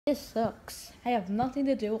This sucks. I have nothing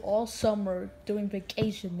to do all summer during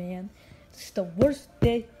vacation, man. This is the worst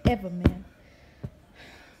day ever, man.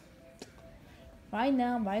 Right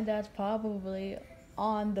now, my dad's probably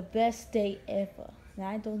on the best day ever, and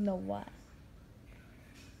I don't know why.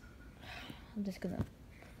 I'm just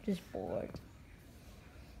bored.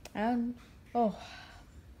 And, oh,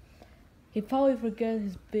 he probably forgot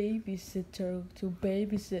his babysitter to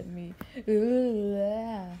babysit me.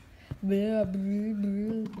 Blah, blah,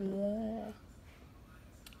 blah, blah.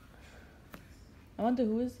 I wonder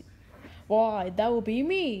who is he? Why, that will be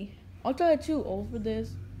me. Aren't I too old for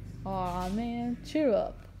this? Aw man, cheer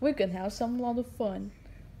up. We can have some lot of fun.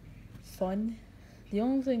 Fun? The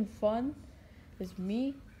only thing fun is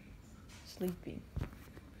me sleeping.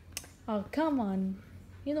 Oh, come on.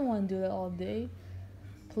 You don't want to do that all day.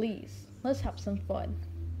 Please, let's have some fun.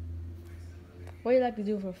 What do you like to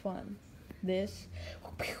do for fun? This.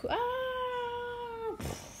 Ah!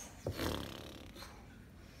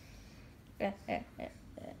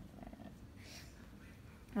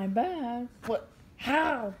 I'm back. What?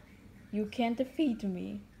 How? You can't defeat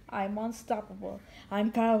me. I'm unstoppable.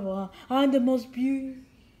 I'm powerful. I'm the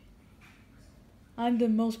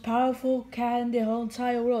powerful cat in the whole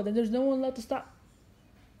entire world, and there's no one left to stop.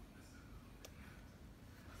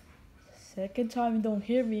 Second time you don't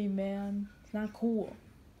hear me, man. It's not cool.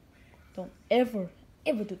 Don't ever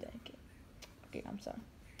do that again. Okay, I'm sorry.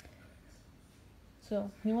 So,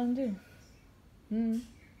 what do you want to do?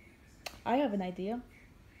 I have an idea.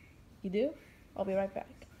 You do? I'll be right back.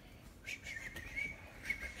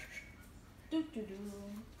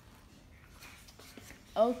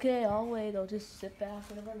 Okay, I'll wait. I'll just sit back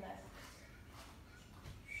and relax.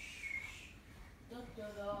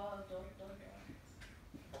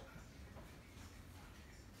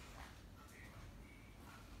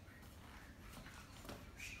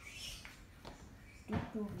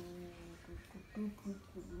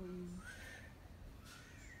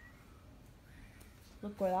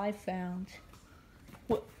 Look what I found.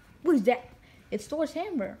 What is that? It's Thor's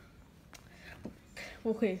hammer.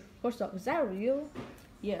 Okay, first off, is that real?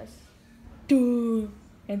 Yes. Duh.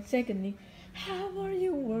 And secondly, how are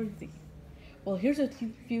you worthy? Well, here's a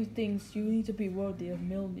few things you need to be worthy of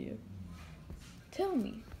Mjolnir. Tell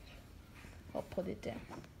me. I'll put it down.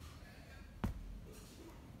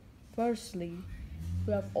 Firstly,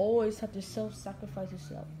 you have always had to self-sacrifice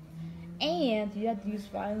yourself. And you have to use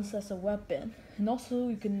violence as a weapon. And also,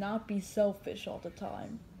 you cannot be selfish all the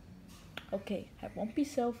time. Okay, I won't be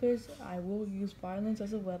selfish. I will use violence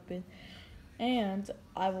as a weapon. And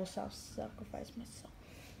I will self-sacrifice myself.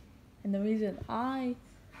 And the reason I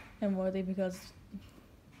am worthy because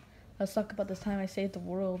let's talk about this time I saved the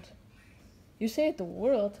world. You saved the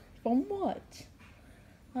world? From what?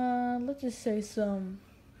 Let's just say some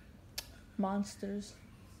monsters.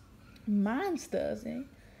 Monsters, eh?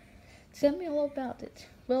 Tell me all about it.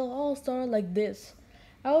 Well, I'll start like this.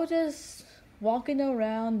 I was just walking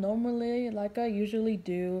around normally like I usually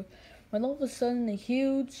do when all of a sudden a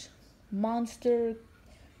huge monster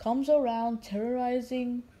comes around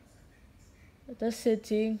terrorizing the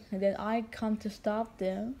city, and then I come to stop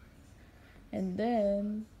them, and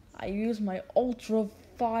then I use my ultra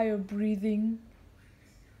fire breathing,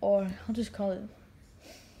 or I'll just call it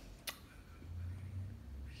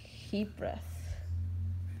heat breath.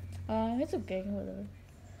 It's okay, whatever.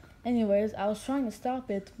 Anyways, I was trying to stop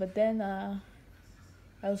it, but then I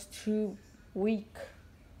was too weak.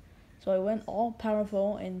 So I went all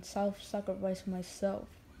powerful and self-sacrificed myself.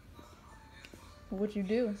 What'd you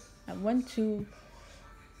do? I went to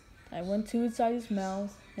inside his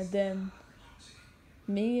mouth, and then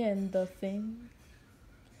me and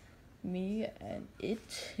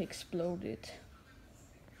it exploded.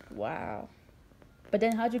 Wow. But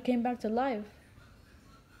then how'd you came back to life?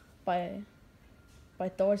 By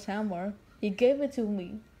Thor's hammer. He gave it to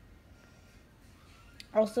me.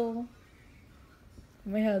 Also,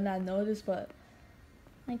 you may have not noticed, but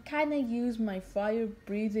I kinda use my fire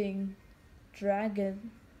breathing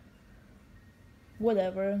dragon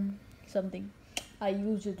whatever something. I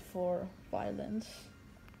use it for violence.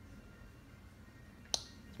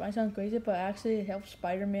 This might sound crazy, but actually it helps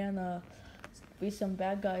Spider-Man beat some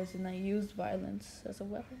bad guys, and I used violence as a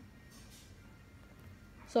weapon.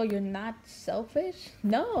 So you're not selfish?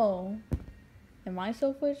 No. Am I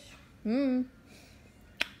selfish? But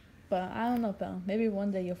I don't know, pal. Maybe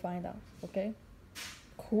one day you'll find out, okay?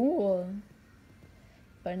 Cool.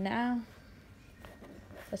 But now,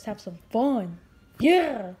 let's have some fun.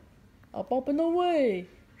 Yeah! Up and away!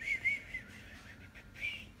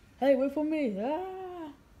 Hey, wait for me. Ah!